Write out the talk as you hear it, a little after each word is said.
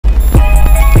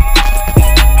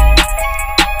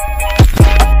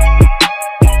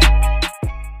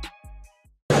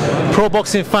Pro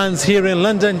boxing fans here in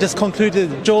London, just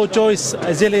concluded Joe Joyce,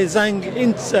 Zhilei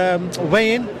Zhang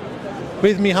weigh-in.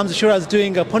 With me, Hamzah Sheeraz,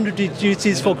 doing punditry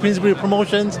duties for Queensberry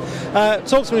Promotions.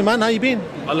 Talk to me, man. How you been?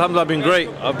 Alhamdulillah,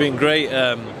 I've been great.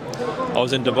 I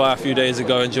was in Dubai a few days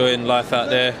ago, enjoying life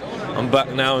out there. I'm back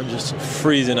now and just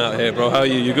freezing out here, bro. How are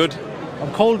you? You good?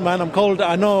 I'm cold, man. I'm cold.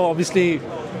 I know, obviously,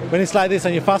 when it's like this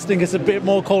and you're fasting, it's a bit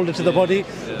more colder to the body.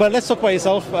 But let's talk about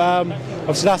yourself.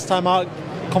 Obviously, last time out,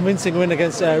 convincing win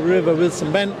against River Wilson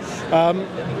Bent.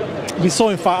 We saw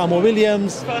him fight Amir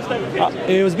Williams.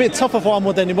 It was a bit tougher for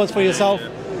Amir than it was for yourself.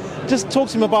 Just talk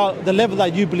to him about the level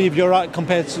that you believe you're at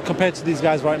compared to these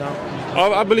guys right now.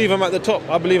 I believe I'm at the top.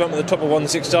 I believe I'm at the top of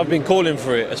 160. I've been calling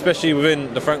for it, especially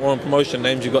within the Frank Warren promotion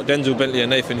names. You've got Denzel Bentley and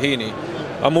Nathan Heaney.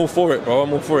 I'm all for it, bro.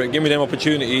 I'm all for it. Give me them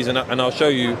opportunities and I'll show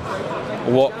you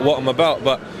what I'm about.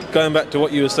 But going back to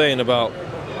what you were saying about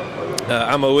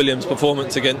Amir Williams'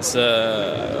 performance against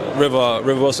River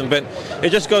Wilson Bent, it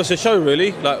just goes to show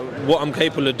really like what I'm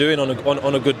capable of doing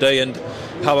on a good day and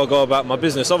how I go about my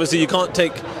business. Obviously you can't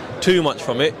take too much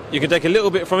from it. You can take a little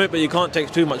bit from it, but you can't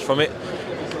take too much from it.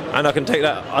 And I can take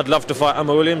that. I'd love to fight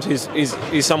Amir Williams.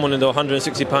 He's someone in the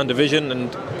 160-pound division,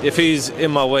 and if he's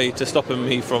in my way to stopping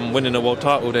me from winning a world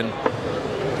title,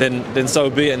 then so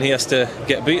be it, and he has to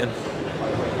get beaten.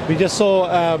 We just saw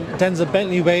Denzel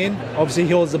Bentley weigh in. Obviously,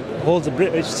 he holds a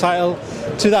British title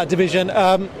to that division.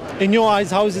 In your eyes,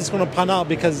 how is this going to pan out?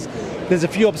 Because there's a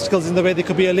few obstacles in the way. They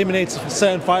could be eliminated for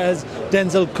certain fighters.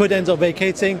 Denzel could end up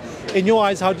vacating. In your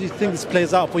eyes, how do you think this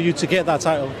plays out for you to get that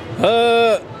title?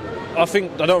 I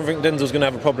don't think Denzel's going to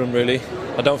have a problem really.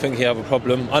 I don't think he'll have a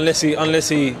problem unless he overlooks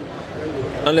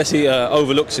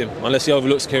him. Unless he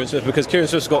overlooks Kieran Smith, because Kieran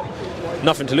Smith's got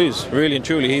nothing to lose, really and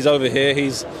truly. He's over here.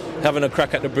 He's having a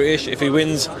crack at the British. If he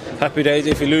wins, happy days.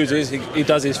 If he loses, he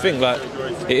does his thing. Like,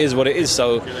 it is what it is.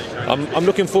 So I'm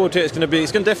looking forward to it.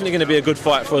 It's definitely going to be a good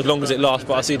fight for as long as it lasts.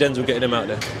 But I see Denzel getting him out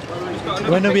there.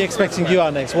 When are we expecting you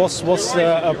out next? What's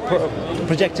a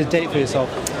projected date for yourself?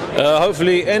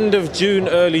 Hopefully end of June,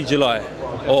 early July.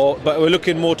 But we're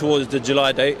looking more towards the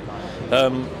July date.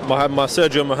 My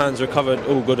surgery on my hands recovered.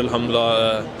 All good,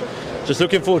 alhamdulillah. Just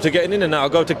looking forward to getting in and out. I'll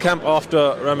go to camp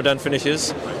after Ramadan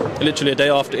finishes. Literally a day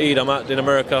after Eid, I'm out in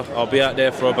America. I'll be out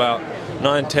there for about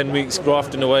 9-10 weeks,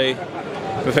 grafting away,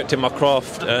 perfecting my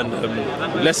craft, and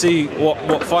let's see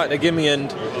what fight they give me,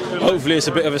 and hopefully it's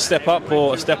a bit of a step up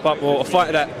or a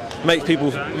fight that makes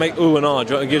people make ooh and ah,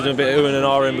 gives them a bit of ooh and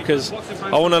ah in, because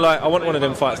I want one of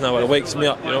them fights now where it wakes me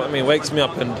up, you know what I mean, wakes me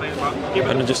up and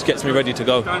it just gets me ready to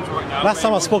go. Last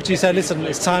time I spoke to you, you said, listen,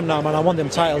 it's time now, man, I want them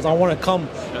titles, I want to come.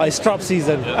 It's strap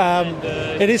season.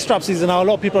 It is strap season now. A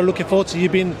lot of people are looking forward to you.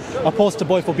 You've been a poster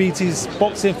boy for BT's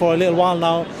boxing for a little while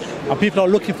now, and people are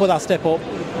looking for that step up.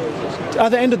 At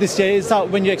the end of this year, is that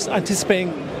when you're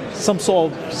anticipating some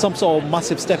sort of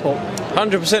massive step up?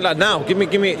 100%. Like now, give me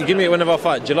it whenever I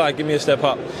fight. July, give me a step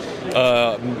up.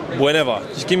 Whenever,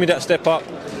 just give me that step up.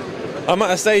 I'm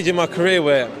at a stage in my career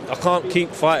where I can't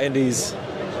keep fighting these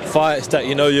fights that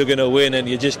you know you're going to win and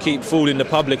you just keep fooling the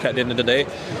public at the end of the day.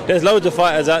 There's loads of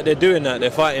fighters out there doing that.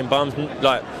 They're fighting bums,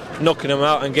 like knocking them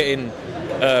out and getting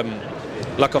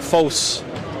like a false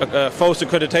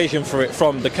accreditation for it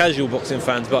from the casual boxing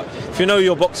fans. But if you know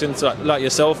your boxing like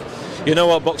yourself, you know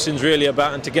what boxing's really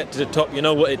about, and to get to the top, you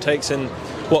know what it takes and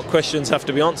what questions have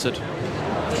to be answered.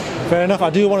 Fair enough.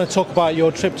 I do want to talk about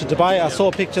your trip to Dubai. I saw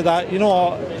a picture that, you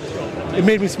know, it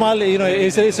made me smile. You know,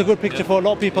 it's a good picture for a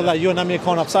lot of people that you and Amir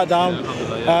Khan have sat down.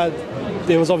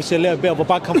 There was obviously a little bit of a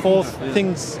back and forth,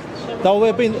 things that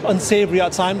were being unsavoury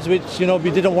at times, which, you know,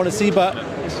 we didn't want to see, but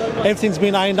everything's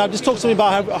been ironed out. Just talk to me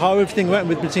about how everything went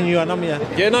between you and Amir.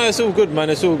 Yeah, no, it's all good,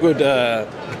 man. It's all good.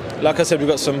 Like I said, we've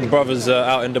got some brothers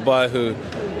out in Dubai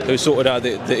who sorted out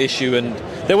the issue, and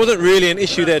there wasn't really an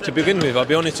issue there to begin with, I'll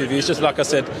be honest with you. It's just, like I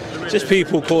said, just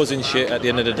people causing shit at the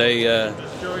end of the day.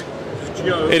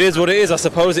 It is what it is, I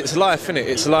suppose. It's life, innit?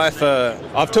 It's life.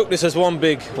 I've took this as one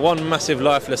massive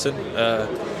life lesson.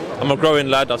 I'm a growing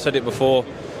lad, I've said it before.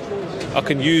 I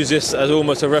can use this as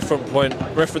almost a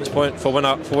reference point for when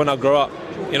I grow up.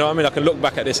 You know what I mean? I can look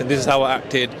back at this and this is how I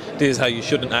acted, this is how you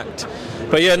shouldn't act.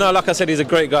 But yeah, no, like I said, he's a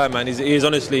great guy, man. He's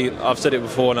honestly, I've said it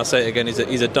before and I say it again,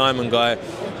 he's a diamond guy.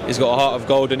 He's got a heart of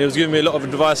gold, and he was giving me a lot of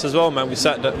advice as well, man. We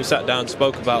sat down,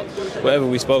 spoke about whatever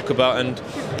we spoke about, and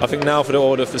I think now for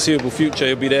the foreseeable future,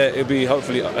 he'll be there. He'll be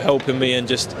hopefully helping me, and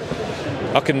just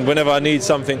I can, whenever I need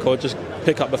something, or just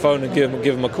pick up the phone and give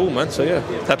him a call, man. So yeah,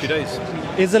 happy days.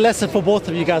 It's a lesson for both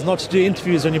of you guys not to do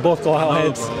interviews when you both go hot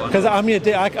heads. Because Amir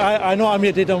did, I know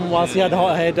Amir did them whilst he had a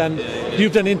hot head, and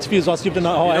you've done interviews whilst you've done a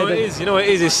hot head. You know what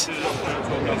it is?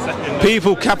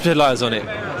 People capitalise on it.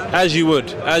 As you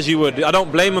would. I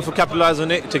don't blame him for capitalising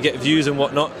on it to get views and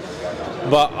whatnot.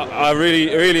 But I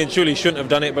really and truly shouldn't have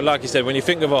done it. But like you said, when you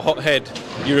think of a hot head,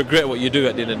 you regret what you do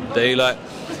at the end of the day. Like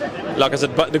I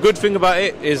said, but the good thing about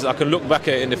it is I can look back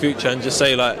at it in the future and just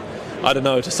say, like, I don't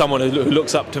know, to someone who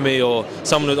looks up to me, or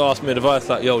someone who's asked me advice,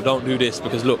 like, yo, don't do this,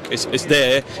 because look, it's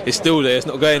there, it's still there, it's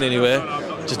not going anywhere,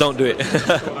 just don't do it.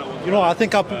 You know, I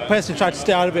think I personally tried to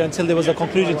stay out of it until there was a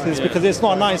conclusion to this, because it's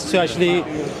not nice to actually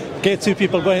get two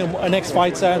people going, an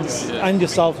ex-fighter and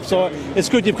yourself. So it's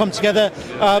good you've come together.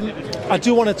 I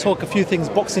do want to talk a few things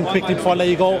boxing quickly before I let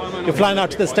you go. You're flying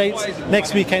out to the States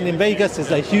next weekend in Vegas.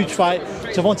 It's a huge fight.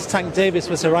 Gervonta Tank Davis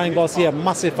versus Ryan Garcia, a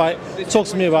massive fight. Talk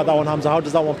to me about that one, Hamzah. How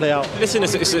does that one play out? Listen,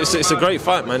 it's a great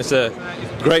fight, man. It's a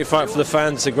great fight for the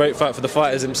fans. It's a great fight for the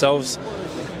fighters themselves.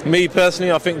 Me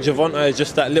personally, I think Gervonta is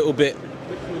just that little bit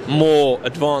more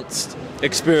advanced,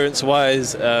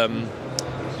 experience-wise,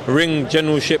 ring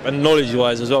generalship and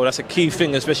knowledge-wise as well. That's a key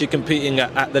thing, especially competing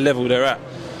at the level they're at.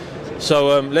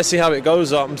 So let's see how it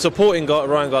goes. I'm supporting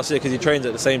Ryan Garcia because he trains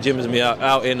at the same gym as me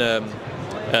out in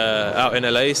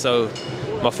LA. So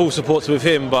my full support's with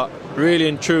him. But really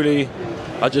and truly,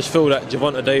 I just feel that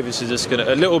Gervonta Davis is just going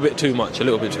to a little bit too much.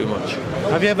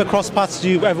 Have you ever crossed paths? Do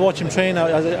you ever watch him train?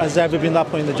 Has there ever been that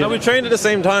point in the gym? No, we trained at the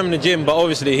same time in the gym, but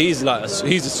obviously he's a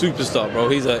superstar, bro.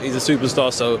 He's a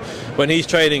superstar. So when he's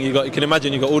training, you can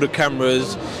imagine you got all the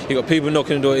cameras, you got people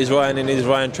knocking on the door. He's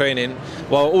Ryan training.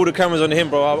 While all the cameras on him,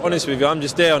 bro. I'm honest with you, I'm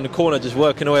just there on the corner, just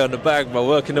working away on the bag, bro.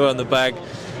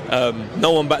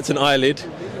 No one bats an eyelid,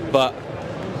 but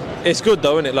it's good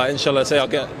though, isn't it? Like, inshallah, say I'll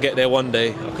get there one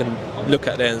day. I can look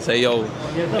at there and say, yo,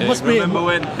 remember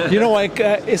when? You know what?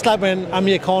 It's like when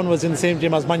Amir Khan was in the same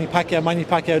gym as Manny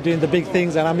Pacquiao doing the big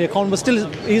things, and Amir Khan was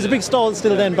he's a big star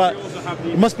still then, but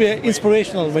it must be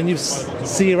inspirational when you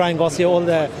see Ryan Garcia, all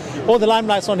the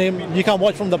limelight's on him. You can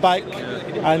watch from the back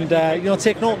and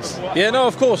take notes. Yeah, no,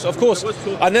 of course.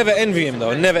 I never envy him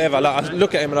though, never ever. Like, I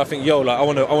look at him and I think, yo, like I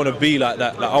want to be like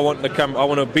that. Like I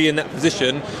want to be in that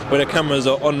position where the cameras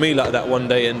are on me like that one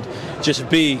day, and just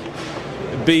be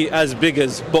as big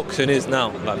as boxing is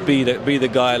now. Like be the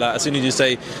guy. Like as soon as you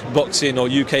say boxing or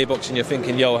UK boxing, you're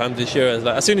thinking, yo, Hamzah Sheeraz.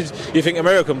 Like as soon as you think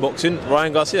American boxing,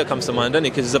 Ryan Garcia comes to mind, doesn't he?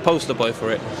 Because he's a poster boy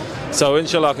for it. So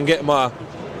inshallah, I can get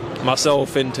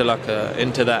myself into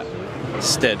that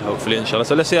stead, hopefully, inshallah.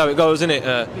 So let's see how it goes,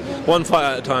 innit? One fight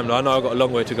at a time, though. I know I've got a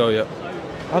long way to go yet.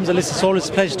 Hamzah, listen, it's always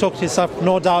a pleasure to talk to yourself.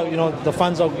 No doubt, the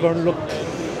fans are going to look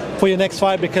for your next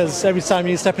fight, because every time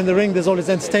you step in the ring, there's always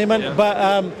entertainment. Yeah.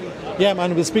 But yeah,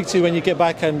 man, we'll speak to you when you get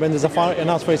back and when there's a fight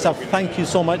announced for yourself. Thank you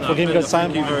so much for giving us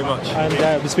time. Thank you very much. And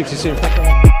we'll speak to you soon.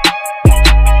 Thank you.